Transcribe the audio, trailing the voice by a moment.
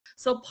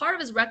So part of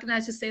it is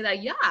recognize to say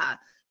that, yeah,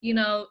 you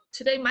know,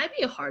 today might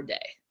be a hard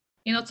day.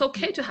 You know, it's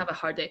okay to have a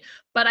hard day,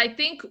 but I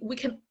think we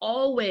can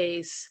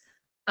always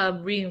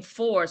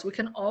reinforce, we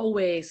can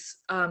always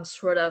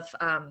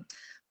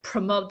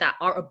promote that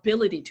our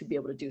ability to be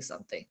able to do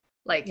something.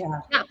 Like,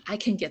 yeah, I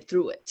can get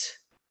through it.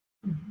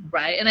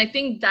 Right. And I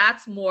think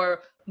that's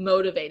more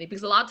motivating,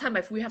 because a lot of time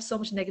if we have so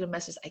much negative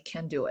message, I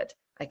can't do it.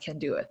 I can't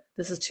do it.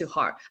 This is too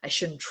hard. I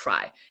shouldn't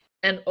try.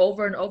 And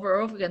over and over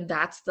and over again,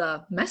 that's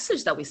the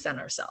message that we send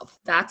ourselves.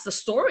 That's the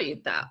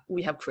story that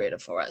we have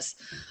created for us.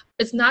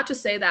 It's not to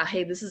say that,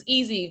 hey, this is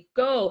easy,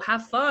 go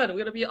have fun, we're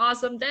gonna be an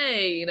awesome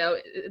day. You know,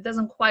 it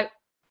doesn't quite,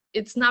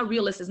 it's not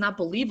realistic, it's not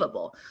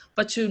believable.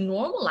 But to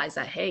normalize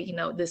that, hey, you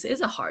know, this is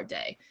a hard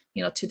day.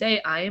 You know,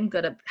 today I am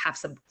gonna have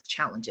some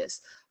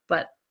challenges,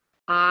 but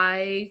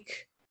I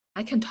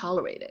can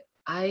tolerate it.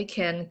 I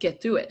can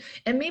get through it.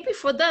 And maybe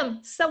for them,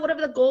 set whatever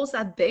the goals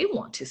that they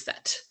want to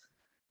set.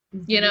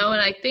 You know, and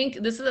I think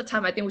this is a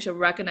time I think we should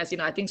recognize, you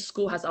know, I think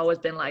school has always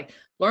been like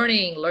learn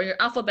your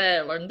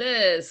alphabet, learn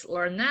this,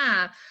 learn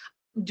that.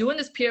 During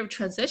this period of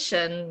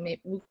transition, I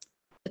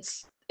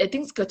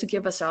think it's good to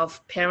give ourselves,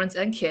 parents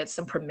and kids,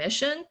 some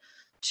permission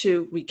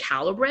to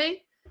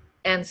recalibrate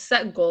and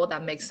set goals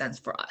that make sense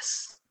for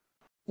us.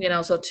 You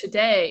know, so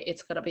today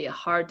it's going to be a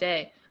hard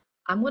day.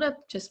 I'm going to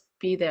just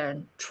be there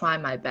and try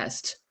my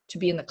best to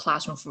be in the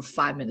classroom for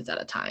 5 minutes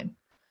at a time.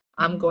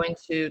 I'm going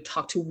to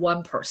talk to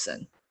one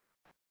person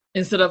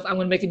instead of I'm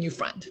going to make a new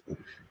friend.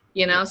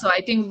 You know, so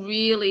I think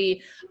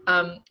really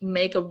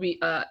make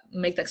the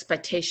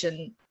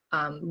expectation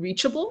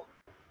reachable,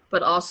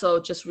 but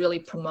also just really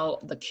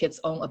promote the kids'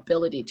 own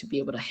ability to be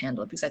able to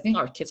handle it. Because I think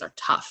our kids are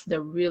tough.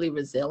 They're really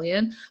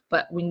resilient,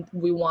 but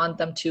we want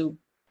them to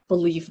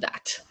believe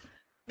that,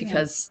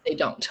 because they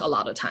don't a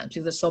lot of times,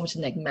 because there's so much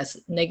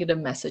negative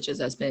messages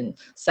that's been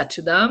said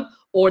to them,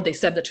 or they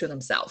said it to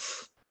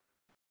themselves.